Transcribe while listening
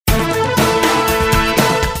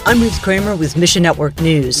I'm Ruth Kramer with Mission Network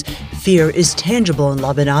News. Fear is tangible in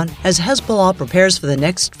Lebanon as Hezbollah prepares for the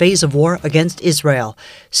next phase of war against Israel.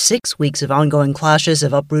 6 weeks of ongoing clashes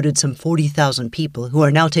have uprooted some 40,000 people who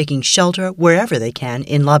are now taking shelter wherever they can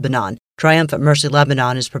in Lebanon. Triumphant Mercy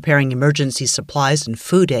Lebanon is preparing emergency supplies and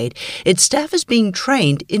food aid. Its staff is being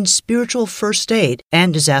trained in spiritual first aid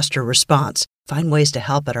and disaster response. Find ways to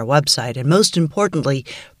help at our website, and most importantly,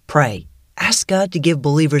 pray. Ask God to give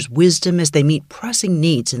believers wisdom as they meet pressing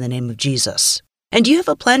needs in the name of Jesus. And do you have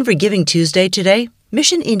a plan for Giving Tuesday today?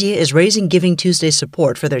 Mission India is raising Giving Tuesday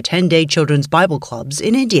support for their 10-day children's Bible clubs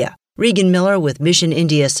in India. Regan Miller with Mission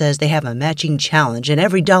India says they have a matching challenge, and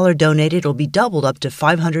every dollar donated will be doubled up to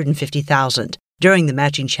 $550,000. During the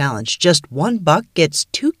matching challenge, just $1 gets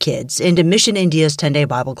 2 kids into Mission India's 10-day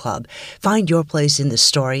Bible club. Find your place in the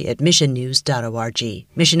story at missionnews.org.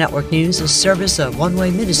 Mission Network News is service of One Way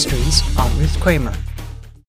Ministries. I'm Ruth Kramer.